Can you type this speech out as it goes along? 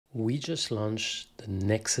We just launched the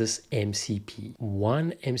Nexus MCP,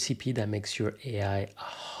 one MCP that makes your AI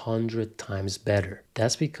 100 times better.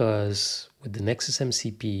 That's because with the Nexus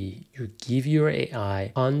MCP, you give your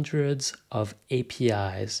AI hundreds of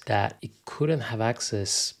APIs that it couldn't have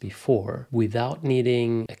access before without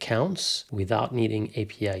needing accounts, without needing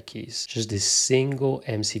API keys. Just this single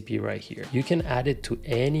MCP right here. You can add it to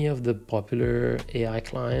any of the popular AI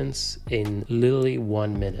clients in literally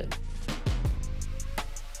 1 minute.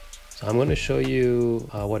 So I'm going to show you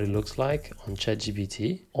what it looks like on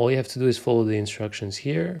ChatGPT. All you have to do is follow the instructions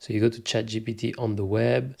here. So you go to ChatGPT on the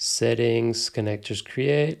web, settings, connectors,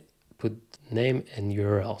 create, put name and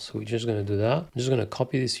URL. So we're just going to do that. I'm just going to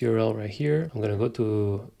copy this URL right here. I'm going to go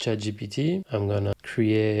to ChatGPT. I'm going to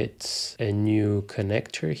create a new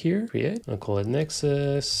connector here. Create. I'll call it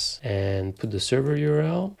Nexus and put the server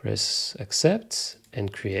URL. Press accept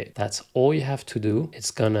and create. That's all you have to do.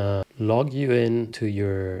 It's gonna log you in to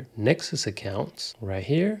your Nexus account right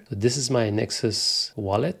here. So this is my Nexus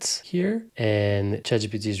wallet here, and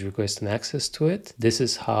ChatGPT is requesting access to it. This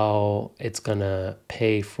is how it's gonna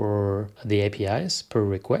pay for the APIs per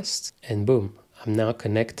request, and boom. I'm now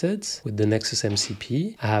connected with the Nexus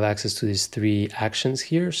MCP. I have access to these 3 actions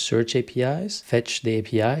here: search APIs, fetch the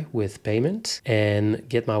API with payment, and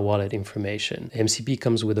get my wallet information. The MCP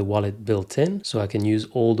comes with a wallet built in, so I can use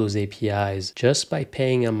all those APIs just by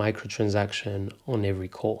paying a microtransaction on every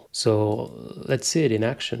call. So let's see it in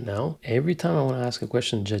action now. Every time I want to ask a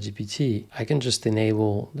question to ChatGPT, I can just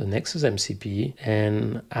enable the Nexus MCP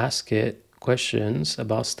and ask it questions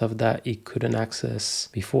about stuff that it couldn't access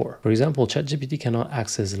before. For example, ChatGPT cannot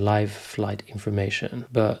access live flight information,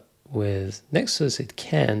 but with Nexus, it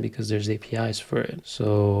can because there's APIs for it.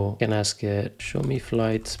 So I can ask it, show me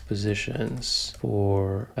flight positions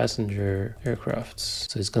for passenger aircrafts.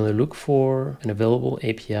 So it's going to look for an available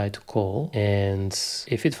API to call. And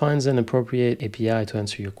if it finds an appropriate API to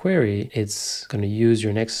answer your query, it's going to use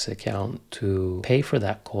your Nexus account to pay for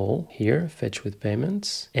that call here, fetch with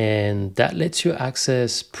payments. And that lets you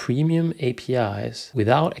access premium APIs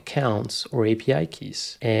without accounts or API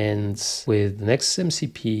keys. And with the Nexus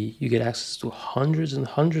MCP, you get access to hundreds and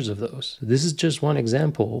hundreds of those. So this is just one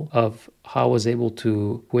example of how I was able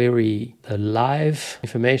to query the live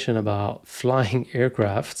information about flying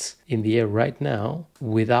aircrafts in the air right now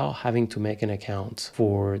without having to make an account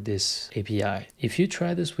for this API. If you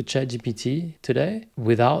try this with ChatGPT today,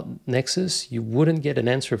 without Nexus, you wouldn't get an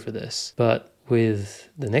answer for this. But with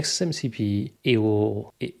the Nexus MCP,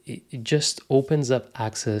 it just opens up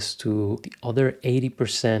access to the other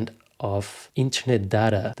 80% of internet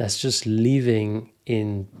data that's just living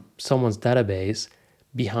in someone's database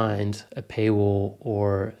behind a paywall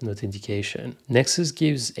or an authentication. Nexus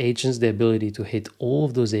gives agents the ability to hit all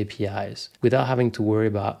of those APIs without having to worry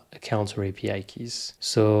about accounts or API keys.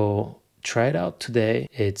 So try it out today.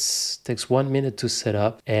 It takes 1 minute to set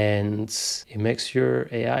up and it makes your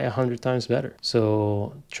AI 100 times better.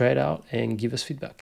 So try it out and give us feedback.